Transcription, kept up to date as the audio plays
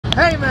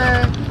Hey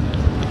man,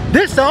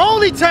 this the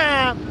only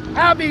time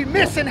I'll be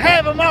missing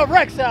having my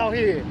wrecks out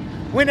here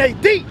when they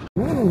deep.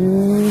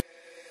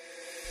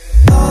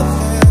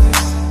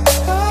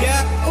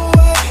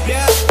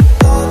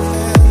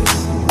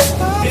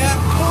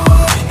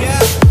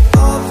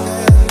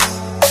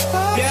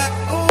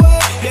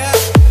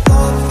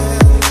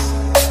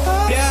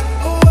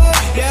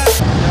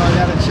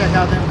 Check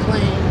out them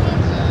clean.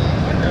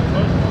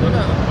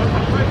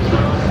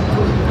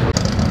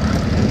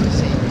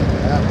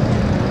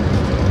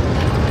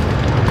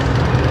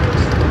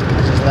 I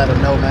just let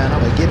them know, man.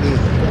 I'm gonna get me.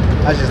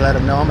 I just let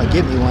them know I'm gonna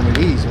get me one of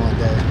these one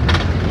day.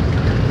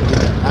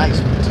 Get a nice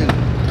one too.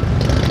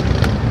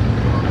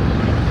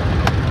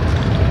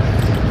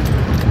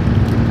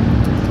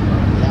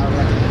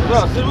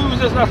 Bro, see, we was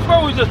just, I swear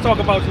we was just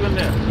talking about you in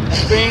there.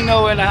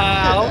 Spino in the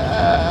house.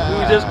 We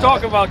were just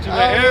talking about you,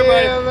 man.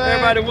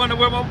 Everybody wondered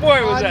where my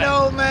boy was at. I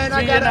know, man.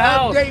 I got an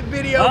update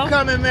video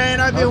coming, man.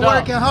 I've been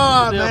working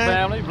hard,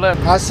 man.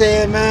 I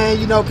said, man,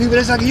 you know, people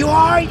that's like, you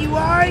alright, you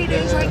alright?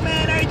 It's like,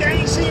 man, I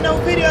ain't seen no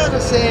videos. I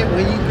said,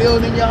 when you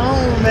building your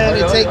own, man,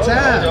 it take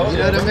time. You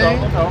know what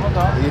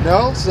I mean? You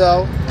know,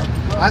 so.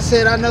 I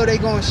said I know they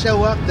gonna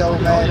show up though,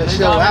 man. They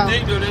show out.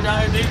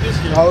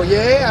 Oh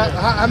yeah?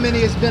 How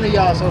many has been of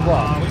y'all so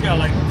far? We got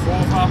like 4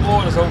 or 5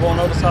 more that's over on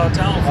the other side of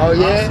town. Oh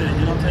yeah? City,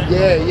 you know what I'm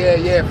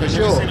saying? Yeah, for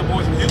sure. Seen the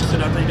boys from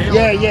Houston, I think they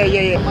Yeah.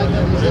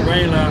 It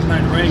rained last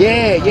night, the rain.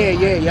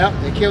 Yeah.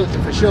 They killed it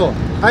for sure.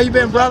 How you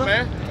been, brother?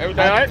 Man?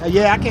 Everything all right?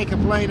 Yeah, I can't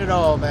complain at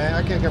all, man.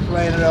 I can't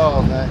complain at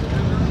all, man.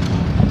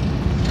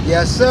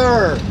 Yes,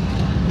 sir.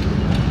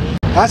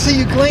 I see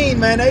you clean,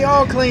 man. They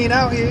all clean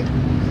out here.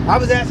 I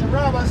was asking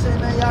Rob, I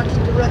said, man, y'all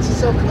keep the Rexes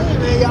so clean,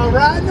 man. Y'all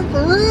riding them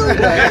for real?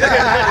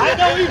 I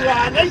know he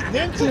riding.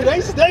 Them two,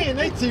 they stay in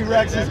they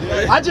T-Rexes.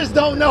 I just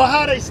don't know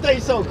how they stay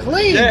so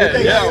clean. But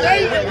they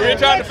stay. We're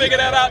trying to figure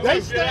that out.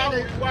 They stay.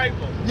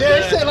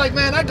 They say like,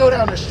 man, I go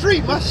down the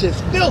street, my shit's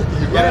filthy.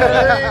 You know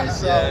what I mean?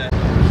 So,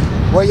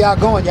 where y'all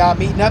going? Y'all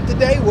meeting up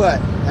today?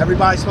 What?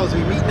 Everybody's supposed to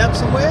be meeting up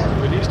somewhere?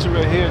 Well, these two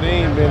right here, they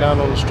ain't been out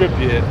on the strip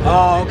yet.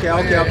 Oh, okay.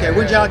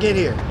 When'd y'all get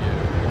here?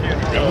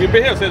 We've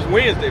been here since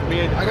Wednesday. Me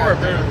and the car.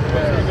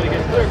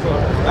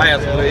 I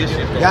had some little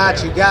issues.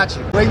 Got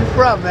you. Where you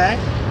from, man?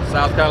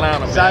 South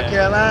Carolina, man. South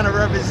Carolina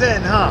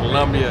representing, huh?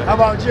 Columbia. How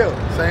about you?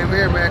 Same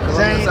here, man.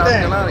 Columbia, South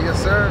Carolina,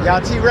 yes sir.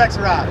 Y'all T-Rex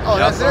riding? Oh,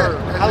 yes, sir.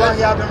 How long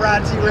y'all been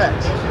riding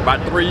T-Rex?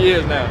 About 3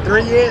 years now.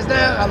 3 years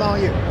now? How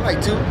long you?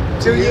 Like 2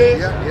 years?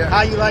 Yeah.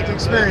 How you like the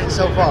experience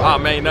so far? Oh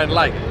man, ain't nothing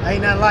like it.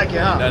 Ain't nothing like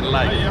it, huh? Nothing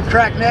like it.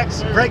 Crack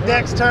necks, break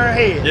necks, turn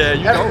heads. Yeah,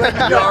 you know.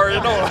 You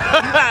already know.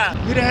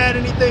 You done had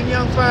anything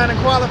young, fine, and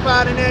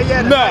qualified in there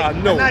yet? Nah,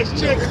 no. A nice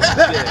chick.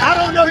 I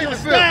don't know your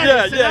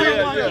status. Yeah. I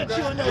don't want to get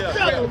you in no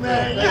trouble,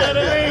 man. You know what I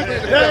mean?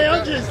 Hey,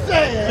 I'm just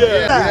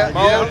saying.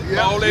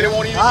 My old lady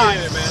won't even get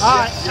it, man. All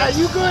right, now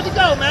you good to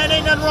go, man.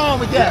 Ain't nothing wrong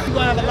with that. You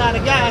gonna have a lot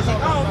of guys like,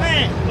 oh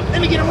man,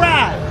 let me get a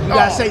ride. You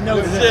gotta say no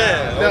to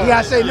them. You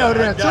gotta say no to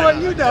them.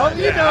 You know.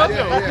 You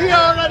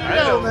already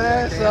know,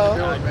 man. So,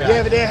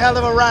 yeah, but they're a hell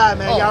of a ride,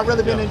 man. Y'all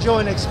really been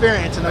enjoying the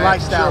experience and the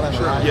lifestyle.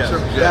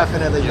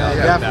 Definitely, man.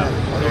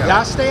 Definitely.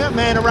 Y'all stay up,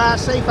 man, and ride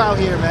safe out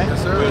here,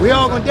 man. We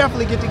all gonna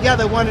definitely get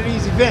together at one of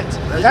these events.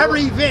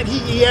 Every event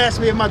he asked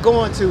me, am I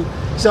going to?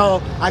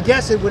 So I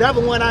guess if whatever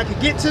one I could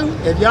get to,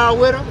 if y'all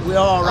with them, we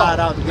all ride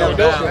out together.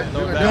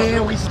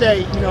 Then we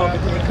stay, you know,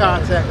 in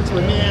contact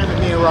between me and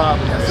Rob.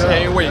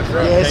 Can't wait,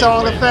 bro. Yeah, it's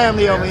all the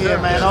family over here,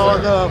 man. All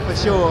love for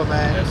sure,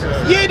 man.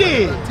 You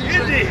did.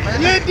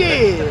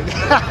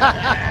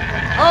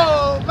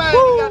 Oh man, we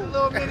got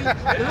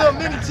a little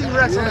mini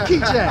T-Rex on the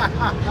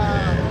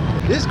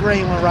keychain. This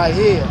green one right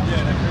here.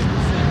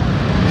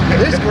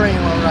 This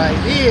green one right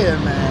here,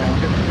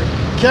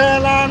 man.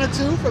 Carolina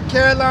too, from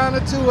Carolina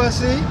too, I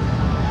see.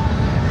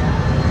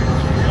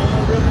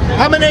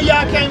 How many of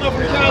y'all came up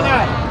from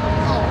Carolina?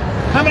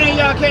 How many of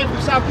y'all came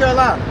from South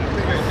Carolina?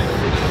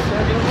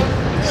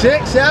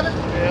 6, 7?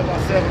 Yeah,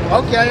 about 7.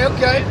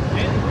 Okay.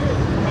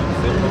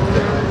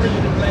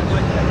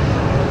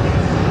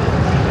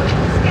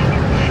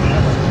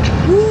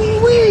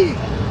 Woo-wee!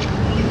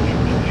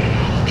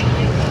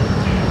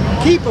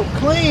 Keep them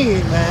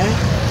clean, man.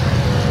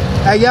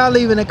 Hey, y'all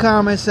leave in the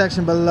comment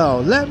section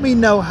below. Let me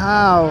know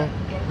how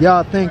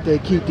y'all think they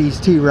keep these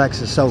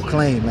T-Rexes so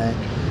clean, man.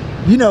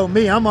 You know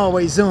me, I'm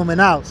always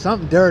zooming out.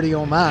 Something dirty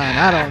on mine.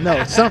 I don't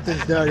know.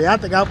 Something's dirty. I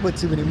think I put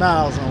too many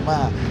miles on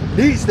mine.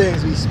 These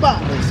things be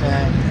spotless,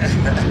 man.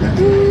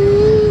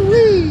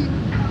 Woo-wee.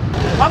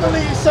 I'm gonna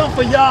leave some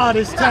for y'all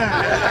this time.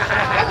 Man.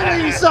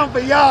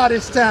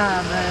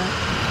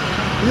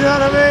 You know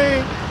what I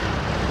mean?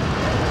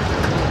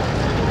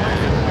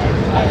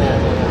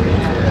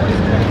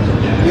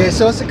 Yeah,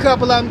 so it's a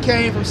couple of them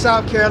came from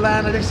South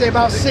Carolina. They say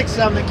about 6 of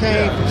them that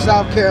came from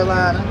South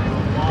Carolina.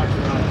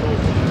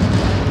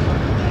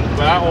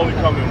 But I only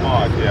come in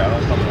March, yeah. I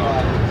come in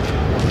March.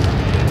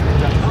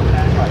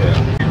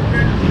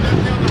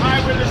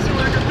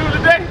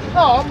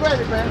 Oh, I'm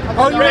ready, man.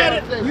 You had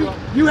it?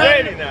 You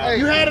had it?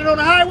 You had it on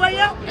the highway,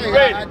 yo?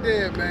 Hey, I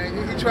did,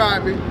 man. He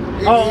tried me.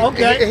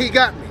 Okay. He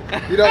got me.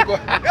 You don't go.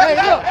 Hey,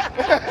 look,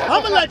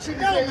 I'm gonna let you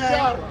know,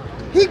 man.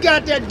 He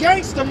got that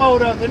gangster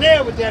mode up in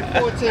there with that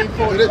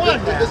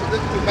 1441. This is the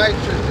bike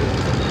trick.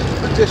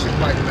 Magician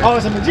bike, man. Oh,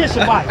 it's a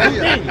magician bike.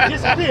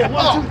 Disappear.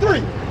 1, 2, 3.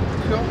 You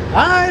know? All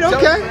right,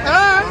 okay.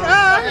 All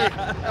right.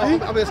 I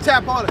mean, it's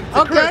tap on it.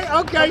 Okay.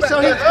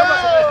 So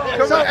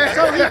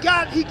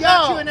he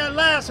got you in that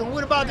last one.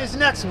 What about this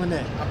next one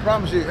then? I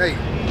promise you, hey,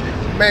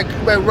 man,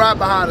 ride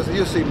behind us and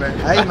you'll see, man.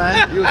 Hey,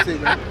 man. You'll see,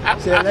 man.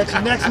 Said let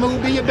your next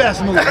move be your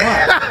best move,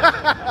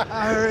 huh?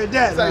 I heard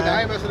that, man.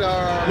 I ain't messing with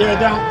yeah,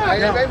 don't. I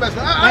ain't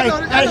messing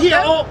with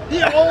He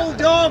an old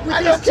dog with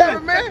this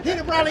Kevin, man.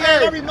 He'd probably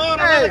had every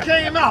model that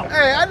came out.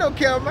 Hey, I know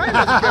Kevin, man.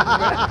 I know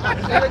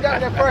Kevin, man. They got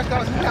that first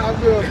house. Sounds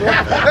good, bro.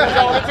 That's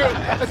all it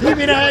took. He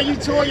been had you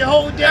tore your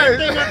whole damn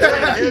thing up there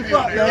and keep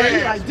up, man.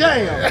 He like,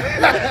 damn.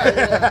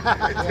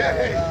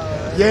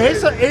 Yeah,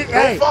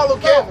 hey, follow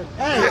Kevin.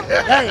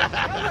 Hey,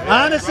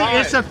 honestly,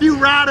 it's a few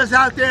riders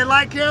out there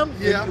like him.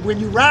 Yeah. When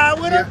you ride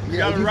with him, if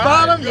you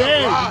follow him,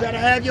 you gotta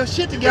have your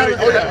shit together.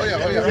 Oh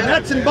yeah. The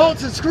nuts and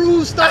bolts and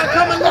screws start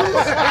coming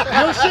loose.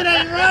 Your shit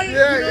ain't right.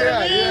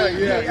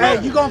 Yeah.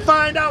 Hey, you gonna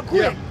find out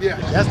quick. Yeah.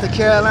 That's the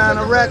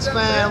Carolina Rex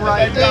fam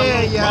right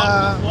there,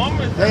 y'all.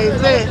 They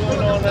lit.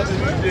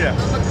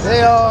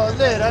 They all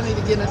lit. I need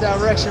to get in the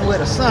direction where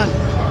the sun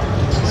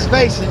is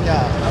facing y'all.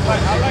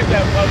 I like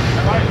that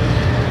bike.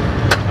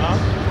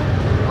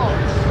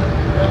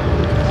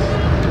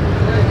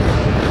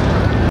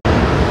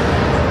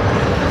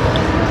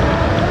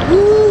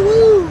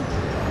 Woo-woo.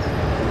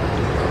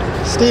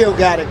 Still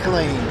got it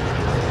clean.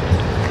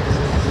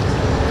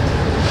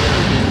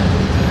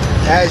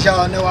 As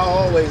y'all know, I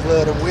always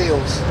love the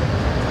wheels.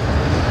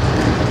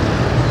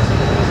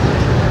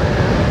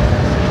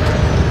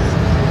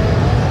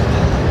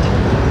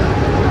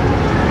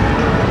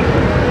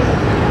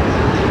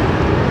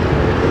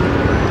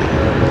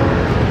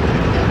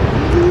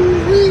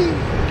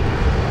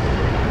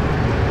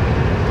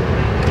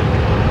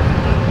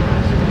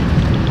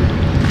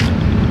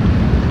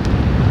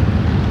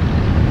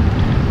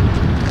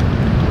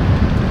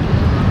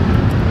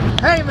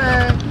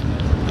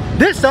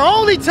 This the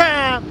only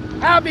time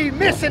I'll be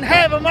missing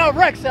having my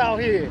Rex out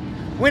here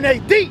when they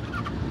deep.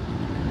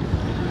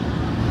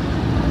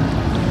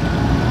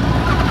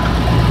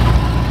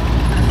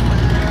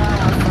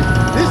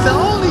 This the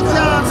only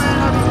time, man,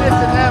 I'll be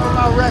missing having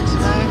my Rex,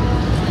 man.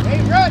 They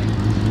ready.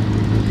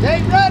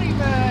 They ready,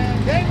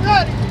 man. They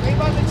ready. They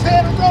about to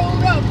tear the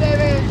road up,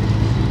 baby.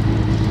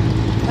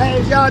 Hey,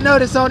 as y'all know,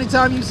 this the only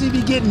time you see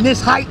me getting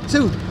this height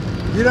too.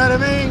 You know what I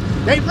mean?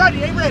 They ready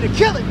to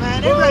kill it,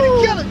 man. They ready to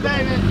kill it,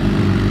 baby.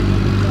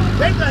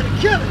 They ready to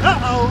kill it.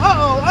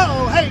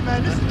 Uh-oh. Hey,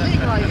 man, this is the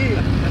king right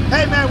here.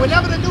 Hey, man,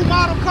 whenever the new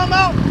model come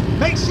out,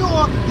 make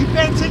sure you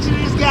pay attention to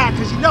this guy,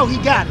 because you know he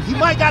got it. He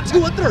might got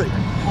 2 or 3.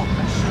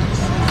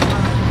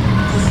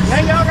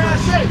 Hey, y'all gotta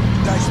say.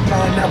 Nice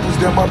pineapples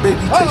that my baby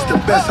tastes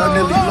the best. I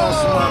nearly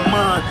lost my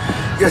mind.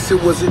 Guess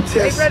it was a test.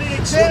 They ready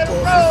to tear the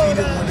road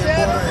up.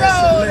 Tear the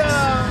road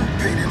up.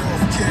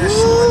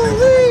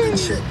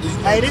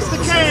 Hey, this the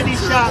candy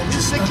shop.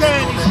 This the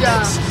candy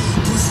shop.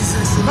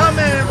 My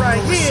man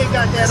right here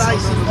got that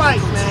icy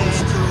white, man.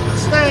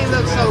 This thing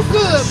looks so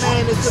good,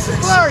 man. It's just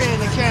blurry in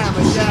the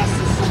camera, Yaffe.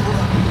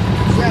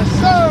 Yes,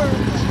 sir.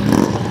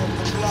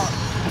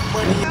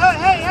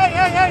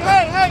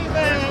 Hey,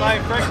 man.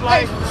 Fresh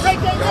life. Hey,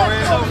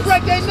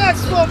 break their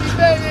necks for me,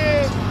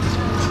 baby.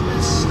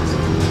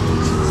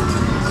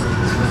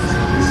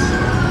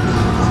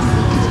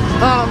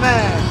 Oh,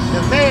 man.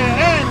 The mayor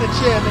and the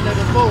chairman of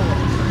the board.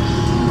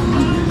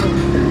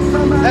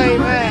 Hey,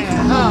 man.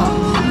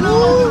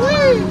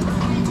 Woo-wee.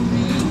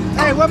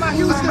 Hey, where my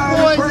Houston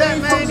boys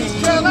at, man? These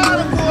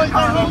Carolina boys, they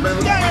hold me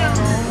down.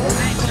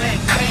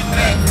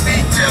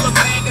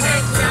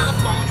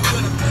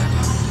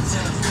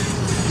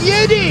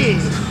 You did.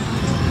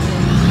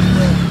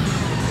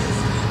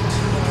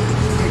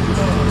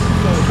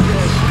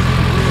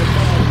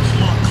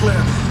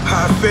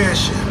 High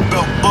fashion,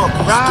 belt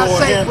buckles, door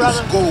handles,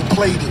 gold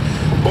plated.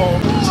 Ball.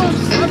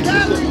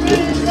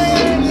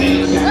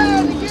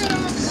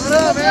 What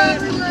up, man?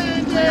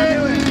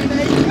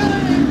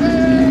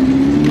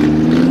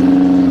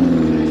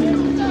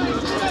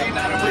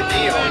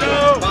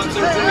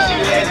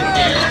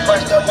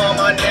 First up on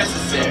my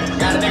necessary.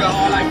 Got a nigga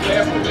all like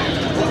Flair.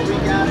 What we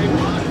got it?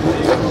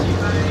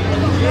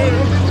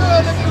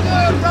 Looking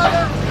good,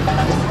 brother.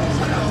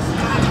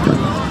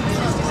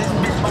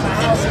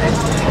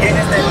 And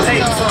it's that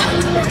tape song.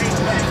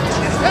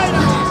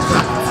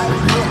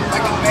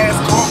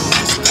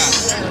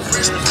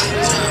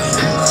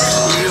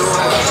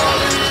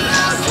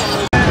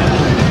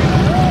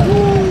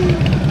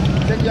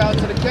 Take y'all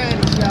to the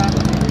candy shop.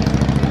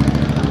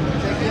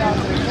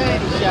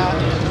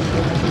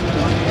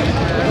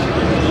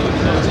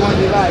 Which one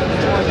you like?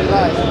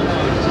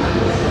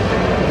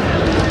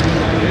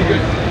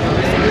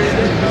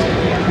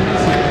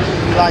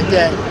 You like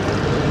that?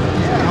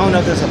 I don't know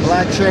if there's a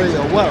black cherry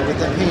or what with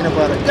the peanut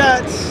butter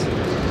guts.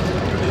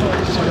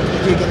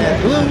 Kicking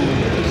that blue.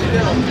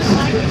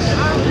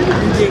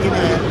 I'm digging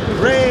that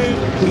red,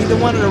 either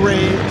one of the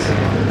reds.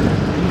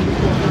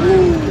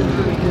 Woo.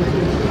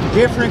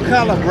 Different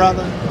color,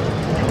 brother.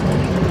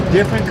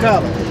 Different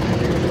color.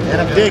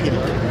 And I'm digging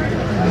it.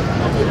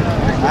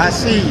 I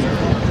see you.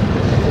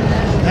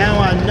 Now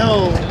I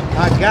know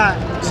I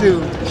got to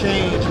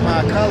change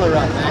my color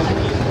up.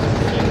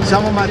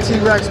 Some of my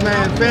T-Rex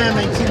man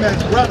family,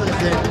 T-Rex brothers,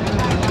 they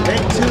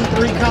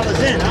 2-3 colors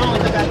in. I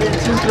don't think I've been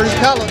 2-3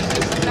 colors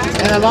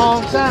in a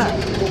long time.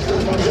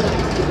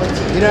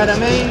 You know what I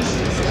mean?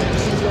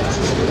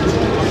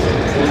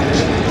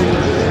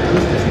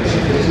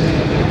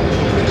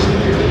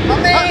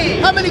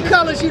 How many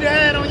colors you'd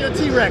had on your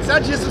T-Rex? I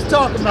just was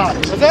talking about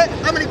it. What's that?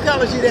 How many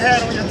colors you'd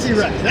had on your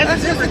T-Rex?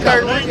 That's just the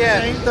third one,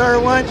 yeah.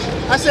 Third one.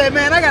 I said,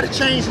 man, I got to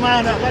change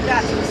mine up. I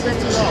got to. It's been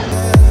too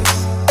long.